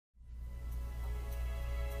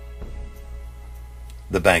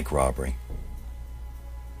The bank robbery.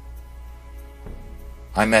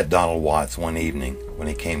 I met Donald Watts one evening when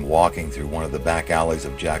he came walking through one of the back alleys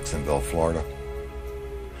of Jacksonville, Florida.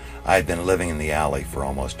 I had been living in the alley for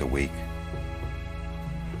almost a week.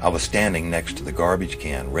 I was standing next to the garbage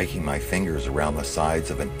can, raking my fingers around the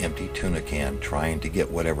sides of an empty tuna can, trying to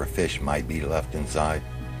get whatever fish might be left inside.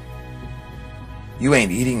 "You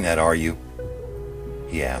ain't eating that, are you?"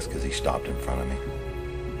 he asked as he stopped in front of me.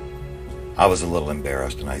 I was a little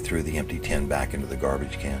embarrassed, and I threw the empty tin back into the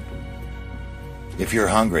garbage can. "If you're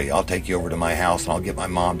hungry, I'll take you over to my house and I'll get my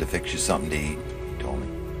mom to fix you something to eat," he told me.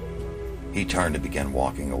 He turned and began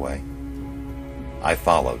walking away. I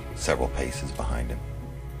followed several paces behind him.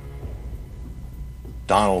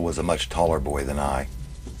 Donald was a much taller boy than I,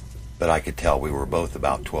 but I could tell we were both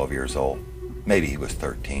about 12 years old. Maybe he was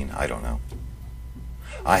 13, I don't know.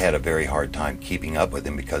 I had a very hard time keeping up with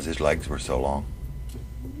him because his legs were so long.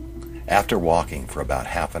 After walking for about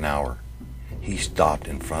half an hour, he stopped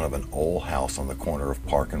in front of an old house on the corner of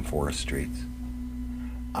Park and Forest Streets.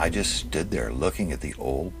 I just stood there looking at the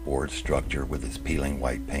old board structure with its peeling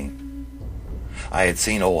white paint. I had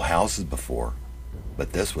seen old houses before,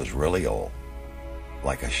 but this was really old,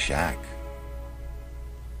 like a shack.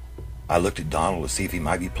 I looked at Donald to see if he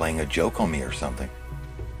might be playing a joke on me or something.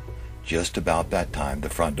 Just about that time, the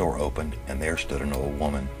front door opened, and there stood an old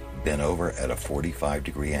woman, bent over at a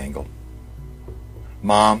 45-degree angle.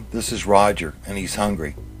 "Mom, this is Roger, and he's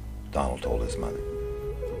hungry," Donald told his mother.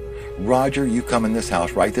 "Roger, you come in this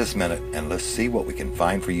house right this minute, and let's see what we can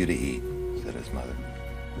find for you to eat," said his mother.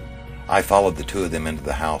 I followed the two of them into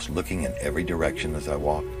the house, looking in every direction as I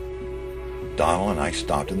walked. Donald and I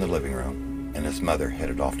stopped in the living room, and his mother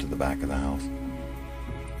headed off to the back of the house.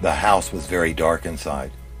 The house was very dark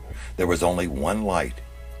inside. There was only one light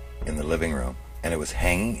in the living room, and it was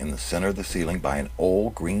hanging in the center of the ceiling by an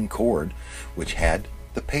old green cord which had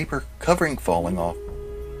the paper covering falling off.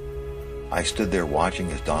 I stood there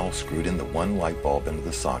watching as Donald screwed in the one light bulb into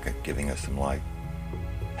the socket, giving us some light.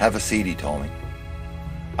 "Have a seat," he told me.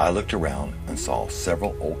 I looked around and saw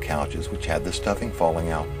several old couches which had the stuffing falling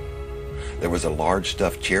out. There was a large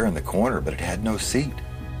stuffed chair in the corner, but it had no seat.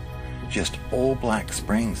 Just old black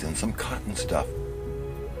springs and some cotton stuff.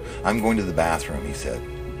 "I'm going to the bathroom," he said,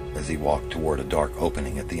 as he walked toward a dark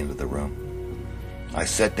opening at the end of the room. I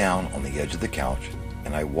sat down on the edge of the couch,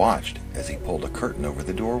 and I watched as he pulled a curtain over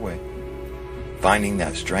the doorway. Finding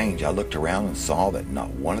that strange, I looked around and saw that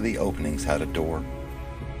not one of the openings had a door.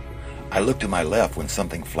 I looked to my left when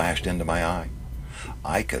something flashed into my eye.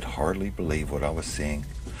 I could hardly believe what I was seeing.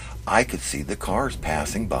 I could see the cars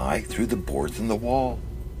passing by through the boards in the wall.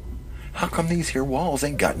 "How come these here walls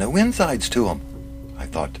ain't got no insides to 'em?" I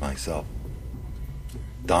thought to myself.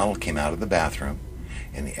 Donald came out of the bathroom,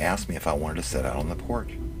 and he asked me if I wanted to sit out on the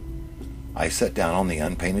porch. I sat down on the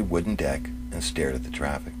unpainted wooden deck and stared at the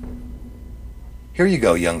traffic. "Here you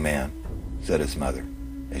go, young man," said his mother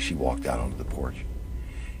as she walked out onto the porch.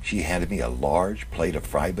 She handed me a large plate of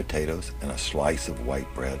fried potatoes and a slice of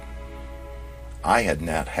white bread. I had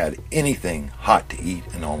not had anything hot to eat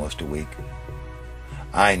in almost a week.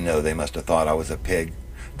 I know they must have thought I was a pig.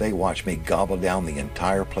 They watched me gobble down the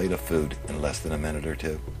entire plate of food in less than a minute or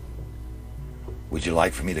two. "Would you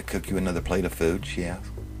like for me to cook you another plate of food?" she asked.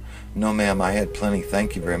 "No, ma'am, I had plenty.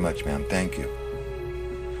 Thank you very much, ma'am. Thank you."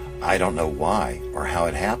 I don't know why or how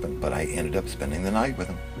it happened, but I ended up spending the night with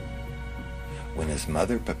him. When his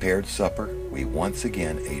mother prepared supper, we once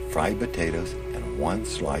again ate fried potatoes and one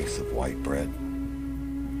slice of white bread.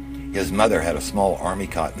 His mother had a small army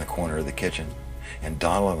cot in the corner of the kitchen, and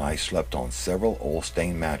Donald and I slept on several old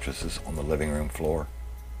stained mattresses on the living room floor.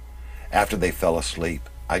 After they fell asleep,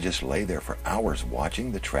 I just lay there for hours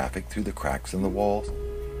watching the traffic through the cracks in the walls.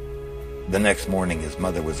 The next morning, his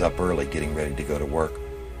mother was up early getting ready to go to work.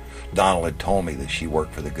 Donald had told me that she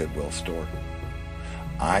worked for the Goodwill store.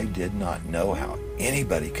 I did not know how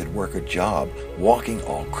anybody could work a job walking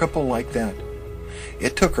all crippled like that.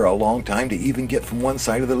 It took her a long time to even get from one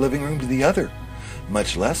side of the living room to the other,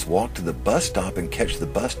 much less walk to the bus stop and catch the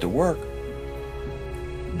bus to work.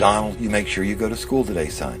 "Donald, you make sure you go to school today,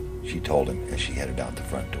 son," she told him as she headed out the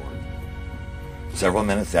front door. Several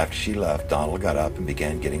minutes after she left, Donald got up and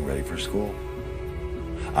began getting ready for school.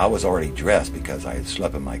 I was already dressed because I had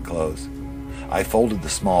slept in my clothes. I folded the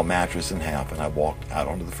small mattress in half, and I walked out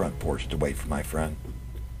onto the front porch to wait for my friend.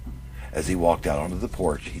 As he walked out onto the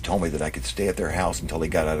porch, he told me that I could stay at their house until he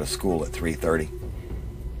got out of school at 3:30.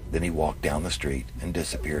 Then he walked down the street and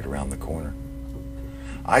disappeared around the corner.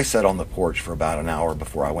 I sat on the porch for about an hour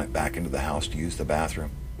before I went back into the house to use the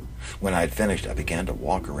bathroom. When I had finished, I began to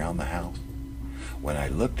walk around the house. When I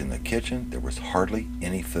looked in the kitchen, there was hardly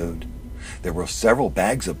any food. There were several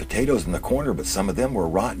bags of potatoes in the corner, but some of them were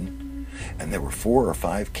rotten. And there were 4 or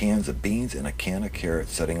 5 cans of beans and a can of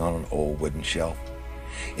carrots sitting on an old wooden shelf.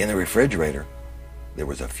 In the refrigerator, there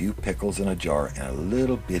was a few pickles in a jar and a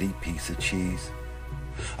little bitty piece of cheese.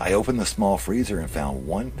 I opened the small freezer and found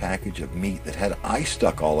one package of meat that had ice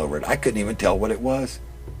stuck all over it. I couldn't even tell what it was.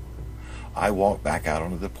 I walked back out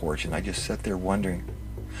onto the porch and I just sat there wondering.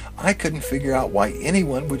 I couldn't figure out why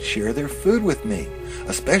anyone would share their food with me,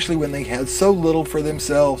 especially when they had so little for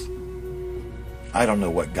themselves. I don't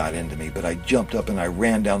know what got into me, but I jumped up and I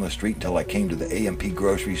ran down the street until I came to the AMP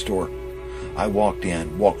grocery store. I walked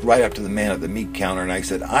right up to the man at the meat counter, and I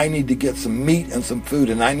said, I need to get some meat and some food,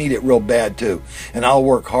 and I need it real bad too, and I'll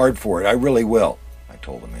work hard for it. I really will, I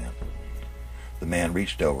told the man. The man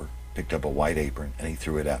reached over, picked up a white apron, and he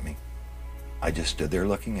threw it at me. I just stood there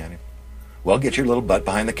looking at him. Well, get your little butt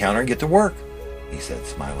behind the counter and get to work, he said,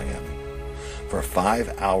 smiling at me. For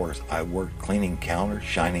 5 hours, I worked cleaning counters,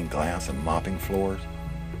 shining glass, and mopping floors.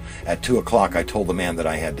 At 2 o'clock, I told the man that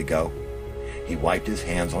I had to go. He wiped his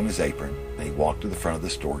hands on his apron, and he walked to the front of the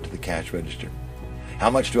store to the cash register. How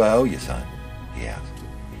much do I owe you, son? He asked.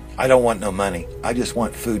 I don't want no money. I just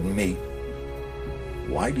want food and meat.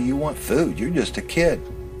 Why do you want food? You're just a kid.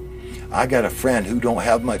 I got a friend who don't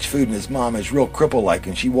have much food, and his mom is real cripple-like,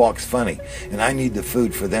 and she walks funny, and I need the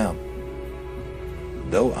food for them.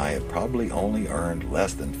 Though I had probably only earned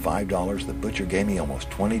less than $5, the butcher gave me almost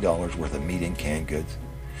 $20 worth of meat and canned goods.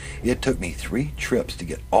 It took me 3 trips to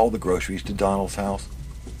get all the groceries to Donald's house.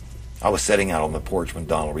 I was sitting out on the porch when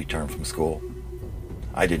Donald returned from school.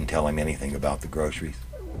 I didn't tell him anything about the groceries.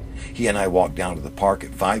 He and I walked down to the park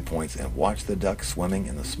at 5 Points and watched the ducks swimming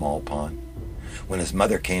in the small pond. When his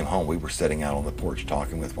mother came home, we were sitting out on the porch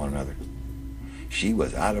talking with one another. She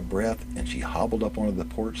was out of breath, and she hobbled up onto the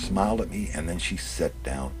porch, smiled at me, and then she sat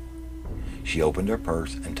down. She opened her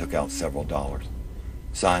purse and took out several dollars.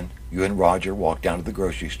 Son, you and Roger walk down to the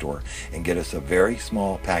grocery store and get us a very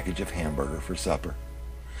small package of hamburger for supper.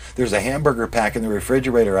 There's a hamburger pack in the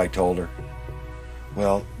refrigerator, I told her.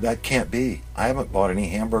 Well, that can't be. I haven't bought any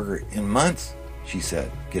hamburger in months, she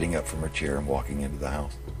said, getting up from her chair and walking into the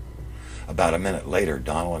house. About a minute later,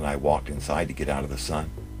 Donald and I walked inside to get out of the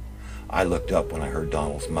sun. I looked up when I heard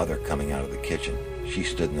Donald's mother coming out of the kitchen. She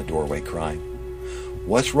stood in the doorway crying.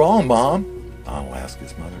 What's wrong, Mom? Donald asked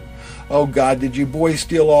his mother. Oh, God, did you boys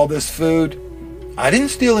steal all this food? I didn't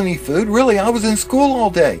steal any food. Really, I was in school all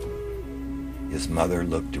day. His mother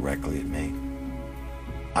looked directly at me.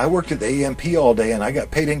 I worked at the AMP all day and I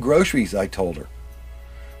got paid in groceries, I told her.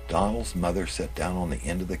 Donald's mother sat down on the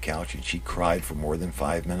end of the couch and she cried for more than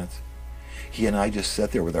 5 minutes. He and I just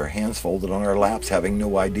sat there with our hands folded on our laps, having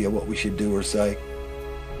no idea what we should do or say.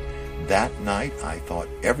 That night, I thought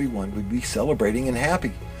everyone would be celebrating and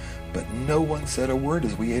happy, but no one said a word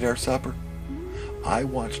as we ate our supper. I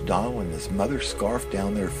watched Donald and his mother scarf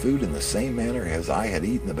down their food in the same manner as I had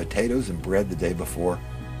eaten the potatoes and bread the day before.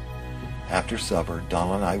 After supper,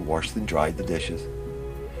 Donald and I washed and dried the dishes.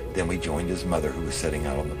 Then we joined his mother, who was sitting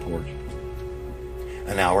out on the porch.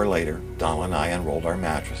 An hour later, Donald and I unrolled our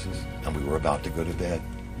mattresses, and we were about to go to bed.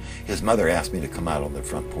 His mother asked me to come out on the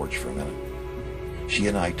front porch for a minute. She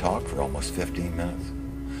and I talked for almost 15 minutes.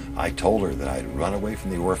 I told her that I had run away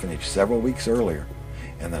from the orphanage several weeks earlier,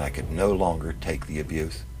 and that I could no longer take the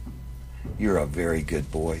abuse. You're a very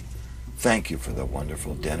good boy. Thank you for the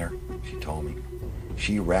wonderful dinner, she told me.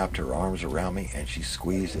 She wrapped her arms around me, and she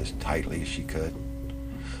squeezed as tightly as she could.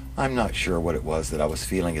 I'm not sure what it was that I was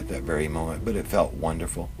feeling at that very moment, but it felt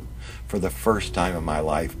wonderful. For the first time in my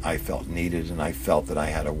life, I felt needed, and I felt that I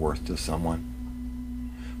had a worth to someone.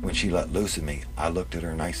 When she let loose of me, I looked at her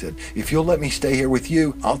and I said, if you'll let me stay here with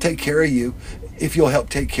you, I'll take care of you, if you'll help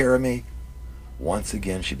take care of me. Once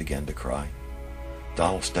again, she began to cry.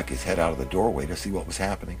 Donald stuck his head out of the doorway to see what was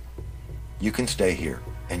happening. You can stay here,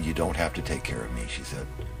 and you don't have to take care of me, she said.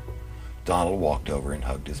 Donald walked over and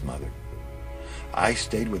hugged his mother. I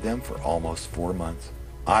stayed with them for almost 4 months.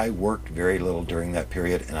 I worked very little during that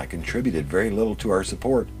period, and I contributed very little to our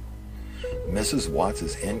support. Mrs.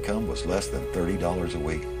 Watts' income was less than $30 a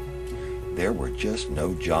week. There were just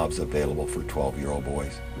no jobs available for 12-year-old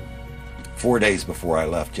boys. 4 days before I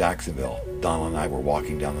left Jacksonville, Donald and I were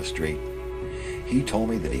walking down the street. He told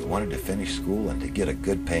me that he wanted to finish school and to get a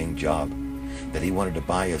good-paying job, that he wanted to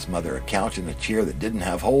buy his mother a couch and a chair that didn't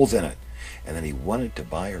have holes in it, and that he wanted to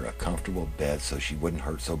buy her a comfortable bed so she wouldn't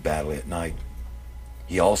hurt so badly at night.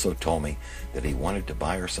 He also told me that he wanted to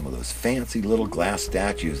buy her some of those fancy little glass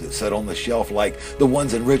statues that sit on the shelf like the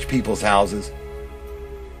ones in rich people's houses.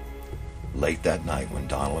 Late that night, when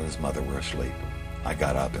Donald and his mother were asleep, I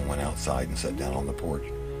got up and went outside and sat down on the porch.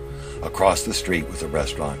 Across the street was a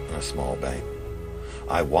restaurant and a small bank.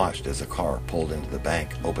 I watched as a car pulled into the bank,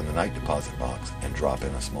 open the night deposit box, and drop in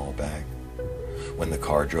a small bag. When the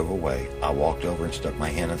car drove away, I walked over and stuck my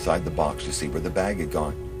hand inside the box to see where the bag had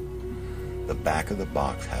gone. The back of the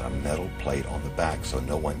box had a metal plate on the back so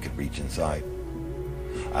no one could reach inside.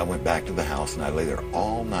 I went back to the house and I lay there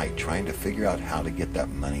all night trying to figure out how to get that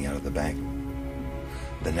money out of the bank.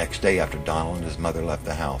 The next day after Donald and his mother left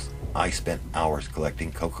the house, I spent hours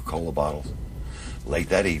collecting Coca-Cola bottles. Late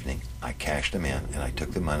that evening, I cashed them in and I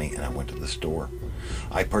took the money and I went to the store.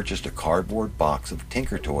 I purchased a cardboard box of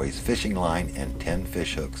Tinker Toys, fishing line, and 10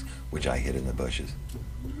 fish hooks, which I hid in the bushes.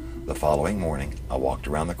 The following morning, I walked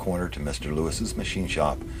around the corner to Mr. Lewis's machine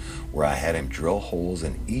shop, where I had him drill holes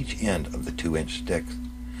in each end of the 2-inch sticks.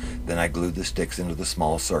 Then I glued the sticks into the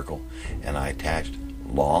small circle, and I attached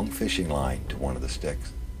long fishing line to one of the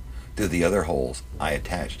sticks. Through the other holes, I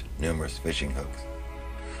attached numerous fishing hooks.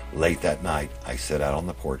 Late that night, I sat out on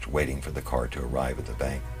the porch waiting for the car to arrive at the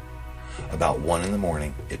bank. About 1 in the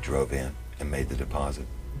morning, it drove in and made the deposit.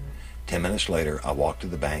 10 minutes later, I walked to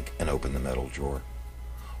the bank and opened the metal drawer.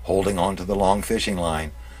 Holding on to the long fishing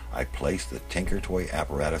line, I placed the Tinker Toy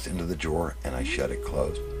apparatus into the drawer and I shut it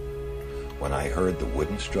closed. When I heard the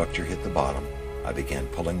wooden structure hit the bottom, I began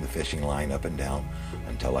pulling the fishing line up and down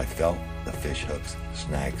until I felt the fish hooks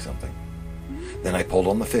snag something. Then I pulled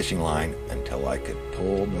on the fishing line until I could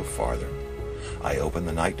pull no farther. I opened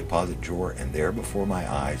the night deposit drawer, and there before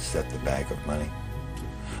my eyes sat the bag of money.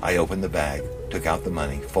 I opened the bag, took out the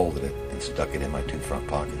money, folded it, and stuck it in my 2 front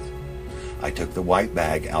pockets. I took the white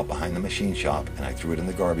bag out behind the machine shop and I threw it in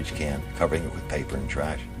the garbage can, covering it with paper and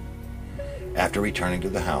trash. After returning to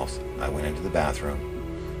the house, I went into the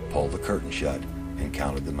bathroom, pulled the curtain shut, and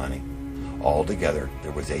counted the money. Altogether,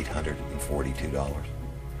 there was $842.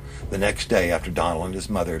 The next day, after Donald and his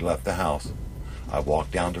mother had left the house, I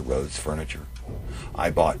walked down to Rhodes Furniture. I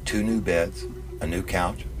bought 2 new beds, a new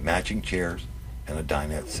couch, matching chairs, and a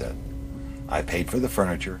dinette set. I paid for the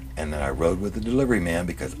furniture, and then I rode with the delivery man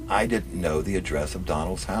because I didn't know the address of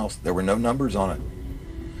Donald's house. There were no numbers on it.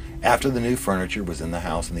 After the new furniture was in the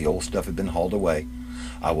house and the old stuff had been hauled away,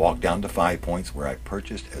 I walked down to 5 Points, where I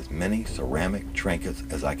purchased as many ceramic trinkets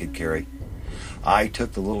as I could carry. I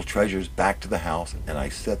took the little treasures back to the house and I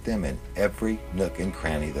set them in every nook and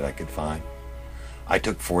cranny that I could find. I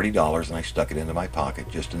took $40 and I stuck it into my pocket,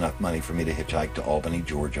 just enough money for me to hitchhike to Albany,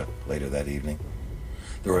 Georgia later that evening.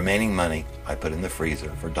 The remaining money I put in the freezer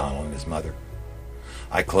for Donald and his mother.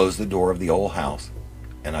 I closed the door of the old house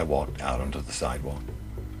and I walked out onto the sidewalk.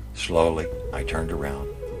 Slowly, I turned around,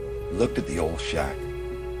 looked at the old shack.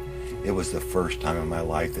 It was the first time in my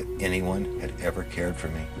life that anyone had ever cared for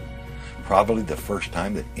me. Probably the first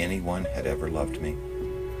time that anyone had ever loved me.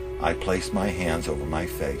 I placed my hands over my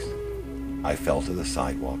face. I fell to the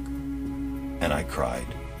sidewalk and I cried.